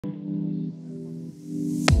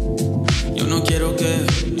Hey,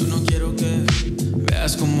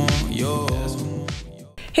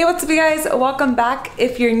 what's up you guys? Welcome back.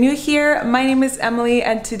 If you're new here, my name is Emily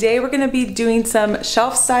and today we're gonna be doing some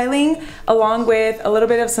shelf styling along with a little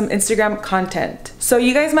bit of some Instagram content. So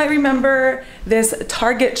you guys might remember this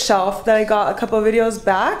Target shelf that I got a couple of videos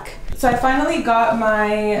back. So I finally got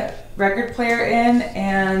my record player in,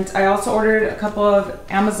 and I also ordered a couple of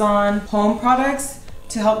Amazon home products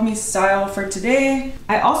to help me style for today.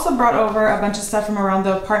 I also brought over a bunch of stuff from around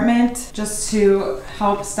the apartment just to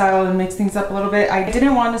help style and mix things up a little bit. I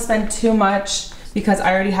didn't want to spend too much because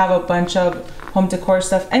I already have a bunch of home decor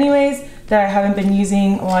stuff anyways that I haven't been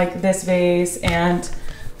using, like this vase and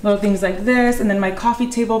little things like this, and then my coffee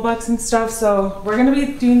table books and stuff. So we're gonna be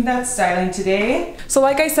doing that styling today. So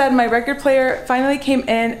like I said, my record player finally came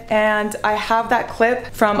in and I have that clip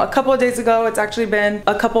from a couple of days ago. It's actually been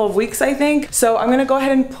a couple of weeks, I think. So I'm gonna go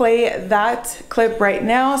ahead and play that clip right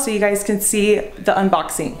now so you guys can see the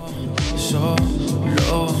unboxing.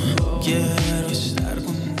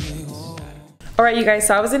 All right, you guys,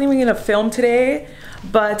 so I wasn't even gonna film today,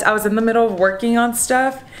 but I was in the middle of working on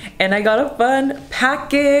stuff and I got a fun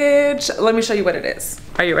package. Let me show you what it is.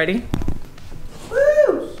 Are you ready?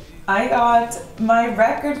 Woo! I got my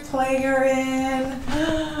record player in.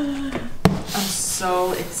 I'm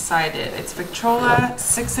so excited. It's Victrola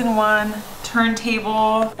 6-in-1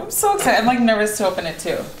 turntable. I'm so excited. I'm like nervous to open it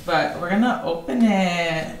too, but we're gonna open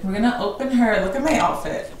it. We're gonna open her. Look at my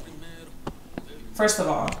outfit. First of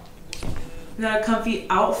all, we got a comfy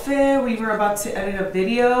outfit. We were about to edit a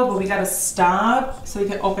video, but we gotta stop so we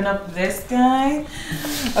can open up this guy.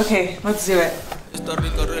 Okay, let's do it.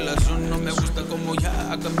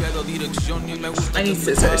 I need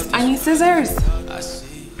scissors. I need scissors.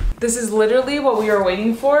 This is literally what we were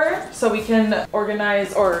waiting for so we can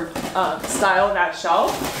organize or style that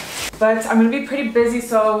shelf. But I'm gonna be pretty busy,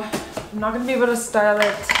 so I'm not gonna be able to style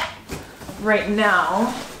it right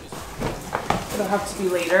now. It'll have to be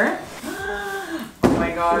later. Oh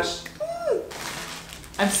my gosh.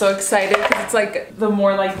 I'm so excited because it's like the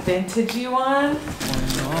more like vintagey one.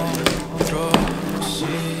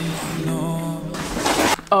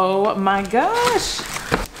 Oh my gosh.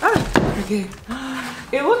 Ah, okay.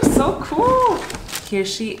 It looks so cool. Here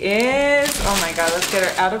she is. Oh my god, let's get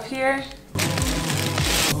her out of here.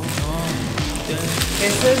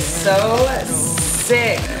 This is so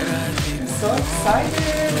sick. I'm so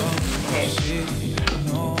excited. Okay.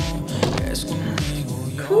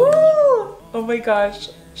 Cool. Oh my gosh,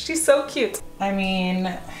 she's so cute. I mean,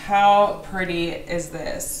 how pretty is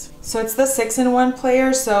this? So it's the 6-in-1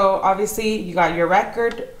 player, so obviously you got your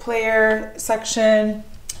record player section.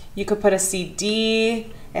 You could put a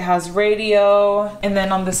CD, it has radio, and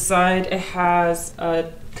then on the side it has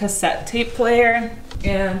a cassette tape player.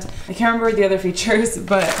 And I can't remember the other features,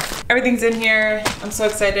 but everything's in here. I'm so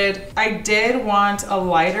excited. I did want a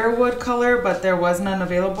lighter wood color, but there was none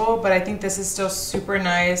available, but I think this is still super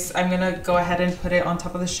nice. I'm gonna go ahead and put it on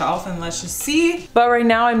top of the shelf and let's just see. But right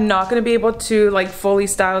now I'm not gonna be able to like fully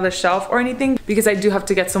style the shelf or anything because I do have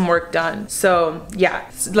to get some work done. So yeah,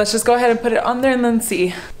 let's just go ahead and put it on there and then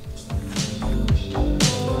see.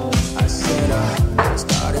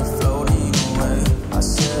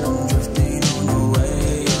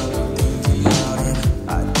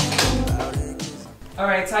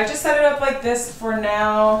 Alright, so I just set it up like this for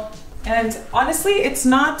now, and honestly it's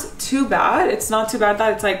not too bad. It's not too bad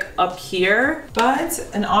that it's like up here, but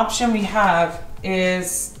an option we have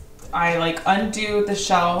is I like undo the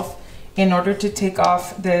shelf in order to take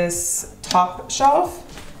off this top shelf,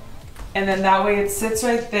 and then that way it sits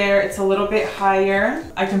right there. It's a little bit higher.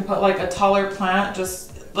 I can put like a taller plant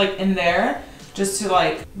just like in there, just to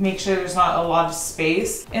like make sure there's not a lot of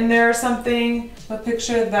space in there or something. But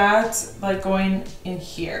picture that like going in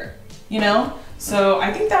here, you know? So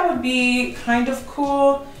I think that would be kind of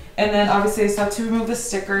cool. And then obviously I still have to remove the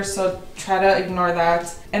sticker, so try to ignore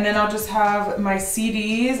that. And then I'll just have my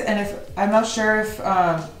CDs, and if I'm not sure if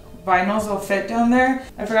vinyls will fit down there.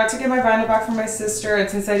 I forgot to get my vinyl back from my sister, and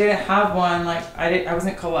since I didn't have one, like I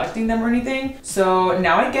wasn't collecting them or anything, so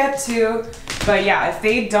now I get to. But yeah, if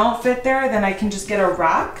they don't fit there, then I can just get a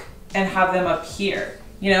rack and have them up here,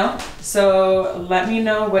 you know? So let me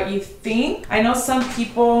know what you think. I know some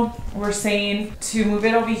people were saying to move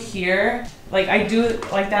it over here. Like, I do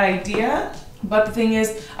like that idea, but the thing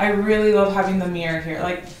is, I really love having the mirror here.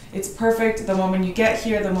 Like, it's perfect the moment you get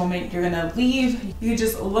here, the moment you're gonna leave. You can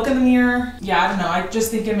just look in the mirror. Yeah, I don't know, I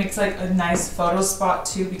just think it makes like a nice photo spot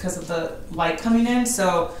too because of the light coming in.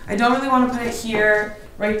 So I don't really want to put it here.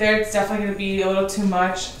 Right there, it's definitely gonna be a little too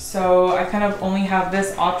much. So I kind of only have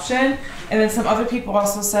this option. And then some other people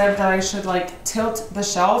also said that I should like tilt the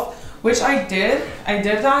shelf which I did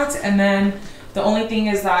that, and then the only thing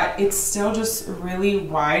is that it's still just really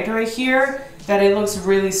wide right here, that it looks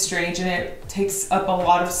really strange and it takes up a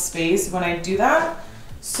lot of space when I do that.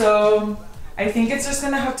 So I think it's just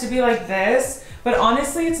gonna have to be like this, but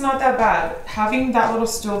honestly it's not that bad. Having that little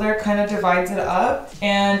stool there kind of divides it up,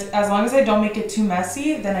 and as long as I don't make it too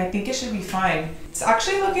messy, then I think it should be fine. It's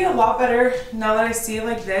actually looking a lot better now that I see it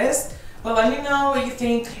like this. But let me know what you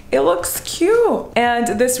think. It looks cute.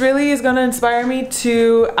 And this really is gonna inspire me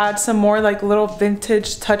to add some more like little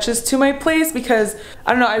vintage touches to my place, because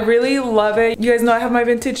I don't know, I really love it. You guys know I have my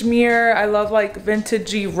vintage mirror. I love like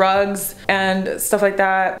vintagey rugs and stuff like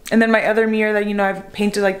that. And then my other mirror that, you know, I've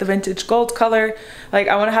painted like the vintage gold color. Like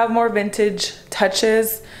I wanna have more vintage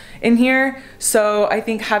touches in here. So I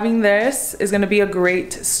think having this is gonna be a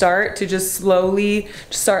great start to just slowly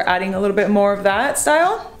start adding a little bit more of that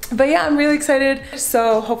style. But yeah, I'm really excited.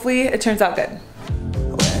 So hopefully it turns out good.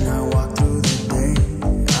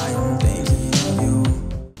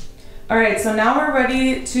 All right, so now we're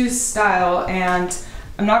ready to style, and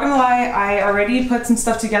I'm not gonna lie, I already put some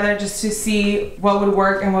stuff together just to see what would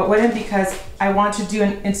work and what wouldn't, because I want to do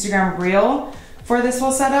an Instagram reel for this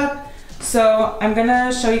whole setup. So I'm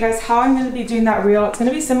gonna show you guys how I'm gonna be doing that reel. It's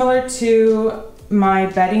gonna be similar to my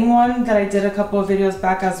bedding one that I did a couple of videos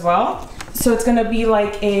back as well. So it's gonna be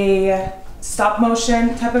like a stop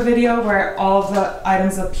motion type of video where all of the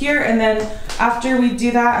items appear, and then after we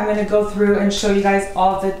do that, I'm gonna go through and show you guys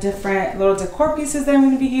all the different little decor pieces that I'm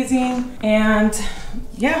gonna be using. And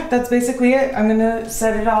yeah, that's basically it. I'm gonna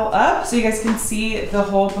set it all up so you guys can see the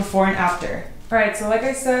whole before and after. All right, so like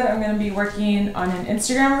I said, I'm gonna be working on an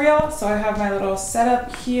Instagram reel. So I have my little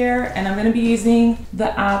setup here, and I'm gonna be using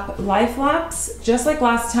the app LifeLapse, just like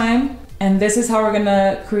last time. And this is how we're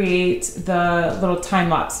gonna create the little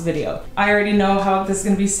time-lapse video. I already know how this is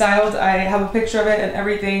gonna be styled. I have a picture of it and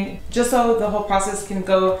everything, just so the whole process can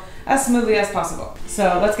go as smoothly as possible.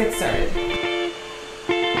 So let's get started.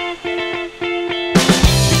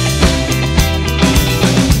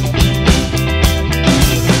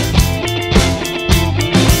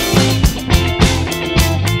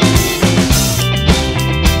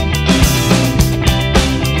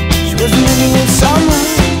 She was living in summer.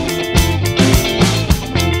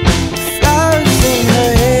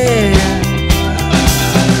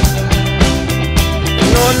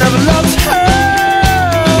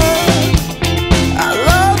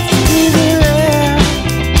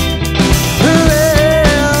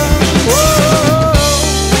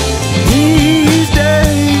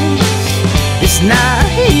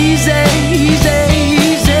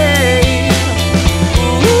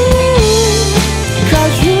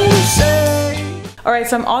 All right,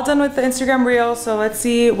 so I'm all done with the Instagram reel, so let's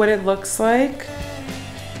see what it looks like.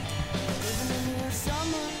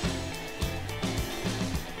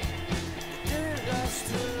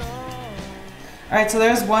 All right, so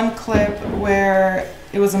there's one clip where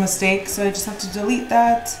it was a mistake, so I just have to delete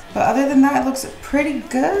that. But other than that, it looks pretty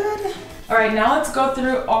good. All right, now let's go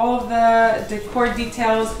through all of the decor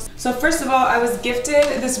details. So first of all, I was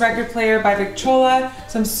gifted this record player by Victrola,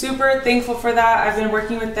 so I'm super thankful for that. I've been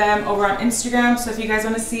working with them over on Instagram, so if you guys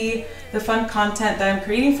want to see the fun content that I'm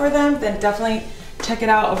creating for them, then definitely check it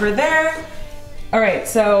out over there. All right,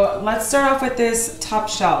 so let's start off with this top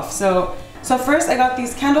shelf. So first I got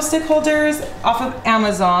these candlestick holders off of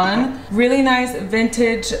Amazon. Really nice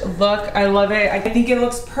vintage look. I love it. I think it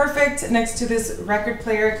looks perfect next to this record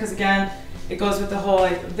player because again, it goes with the whole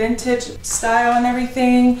like vintage style and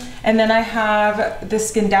everything. And then I have the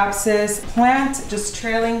Scindapsus plant just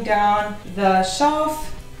trailing down the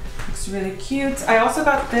shelf. Looks really cute. I also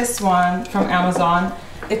got this one from Amazon.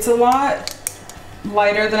 It's a lot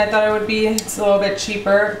lighter than I thought it would be. It's a little bit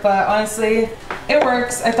cheaper, but honestly, it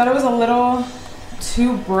works. I thought it was a little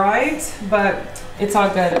too bright, but it's all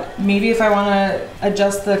good. Maybe if I want to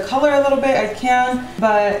adjust the color a little bit, I can,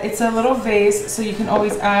 but it's a little vase, so you can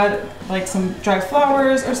always add like some dry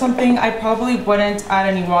flowers or something. I probably wouldn't add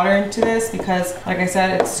any water into this because, like I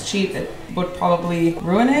said, it's cheap. It would probably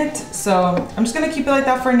ruin it. So I'm just gonna keep it like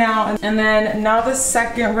that for now. And then now the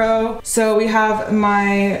second row. So we have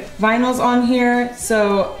my vinyls on here.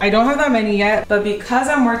 So I don't have that many yet, but because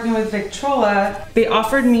I'm working with Victrola, they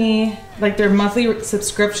offered me like their monthly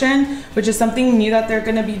subscription, which is something new that they're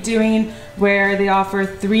gonna be doing where they offer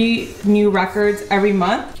 3 new records every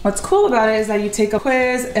month. What's cool about it is that you take a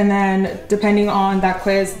quiz, and then depending on that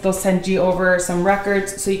quiz, they'll send you over some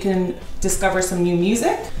records so you can discover some new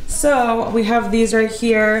music. So we have these right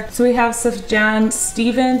here. So we have Sufjan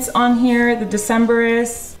Stevens on here, the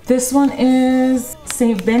Decemberists. This one is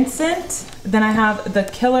St. Vincent. Then I have The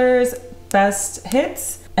Killers' Best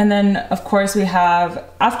Hits. And then of course we have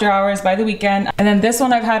After Hours by The Weeknd. And then this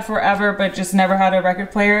one I've had forever, but just never had a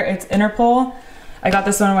record player. It's Interpol. I got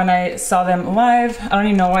this one when I saw them live. I don't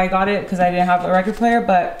even know why I got it because I didn't have a record player,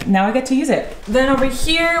 but now I get to use it. Then over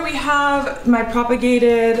here we have my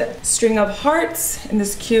propagated string of hearts in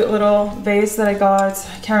this cute little vase that I got.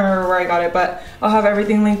 I can't remember where I got it, but I'll have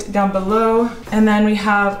everything linked down below. And then we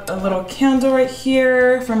have a little candle right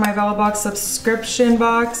here from my VELLABOX subscription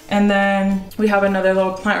box. And then we have another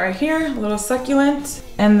little plant right here, a little succulent.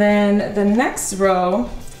 And then the next row,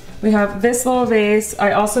 we have this little vase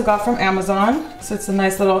I also got from Amazon. So it's a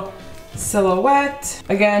nice little silhouette.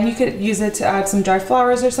 Again, you could use it to add some dry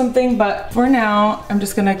flowers or something, but for now, I'm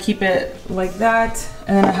just gonna keep it like that.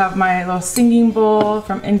 And then I have my little singing bowl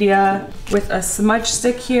from India with a smudge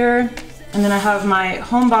stick here. And then I have my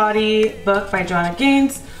Homebody book by Joanna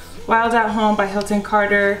Gaines, Wild at Home by Hilton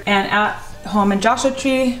Carter, and At Home in Joshua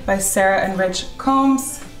Tree by Sarah and Rich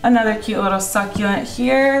Combs. Another cute little succulent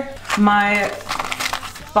here. My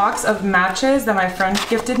box of matches that my friend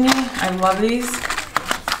gifted me. I love these.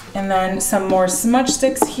 And then some more smudge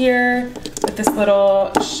sticks here with this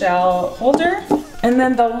little shell holder. And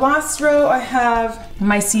then the last row I have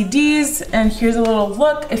my CDs, and here's a little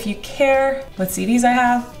look if you care what CDs I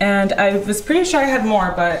have. And I was pretty sure I had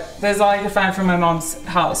more, but this is all I could find from my mom's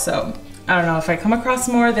house. So I don't know, if I come across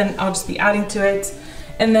more, then I'll just be adding to it.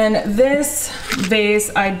 And then this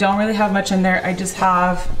vase, I don't really have much in there. I just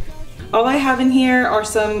have, all I have in here are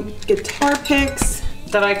some guitar picks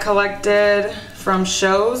that I collected from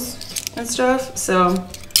shows and stuff. So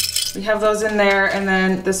we have those in there, and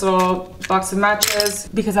then this little box of matches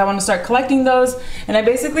because I want to start collecting those. And I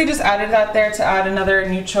basically just added that there to add another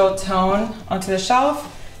neutral tone onto the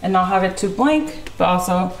shelf and not have it too blank, but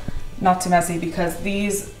also not too messy because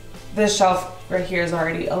this shelf right here is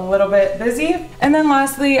already a little bit busy. And then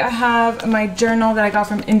lastly, I have my journal that I got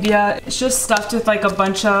from India. It's just stuffed with like a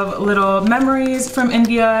bunch of little memories from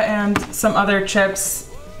India and some other trips.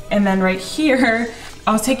 And then right here,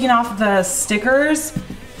 I was taking off the stickers,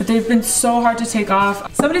 but they've been so hard to take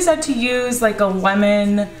off. Somebody said to use like a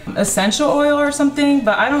lemon essential oil or something,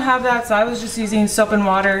 but I don't have that, so I was just using soap and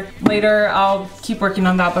water. Later, I'll keep working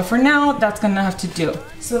on that, but for now, that's gonna have to do.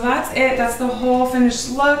 So that's it, that's the whole finished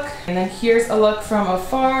look. And then here's a look from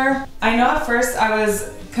afar. I know at first I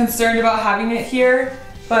was concerned about having it here,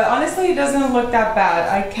 but honestly, it doesn't look that bad.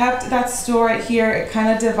 I kept that stool right here. It kind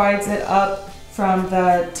of divides it up from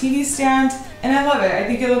the TV stand, and I love it. I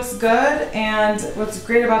think it looks good, and what's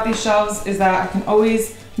great about these shelves is that I can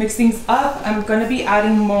always mix things up. I'm gonna be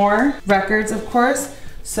adding more records, of course,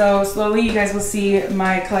 so slowly you guys will see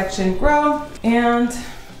my collection grow, and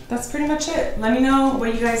that's pretty much it. Let me know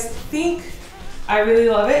what you guys think. I really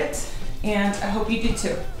love it, and I hope you do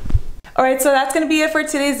too. Alright, so that's going to be it for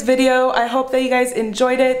today's video. I hope that you guys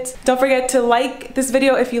enjoyed it. Don't forget to like this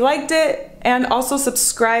video if you liked it, and also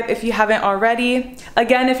subscribe if you haven't already.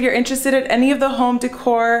 Again, if you're interested in any of the home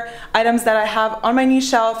decor items that I have on my new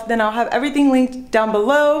shelf, then I'll have everything linked down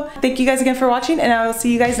below. Thank you guys again for watching, and I will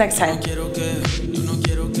see you guys next time.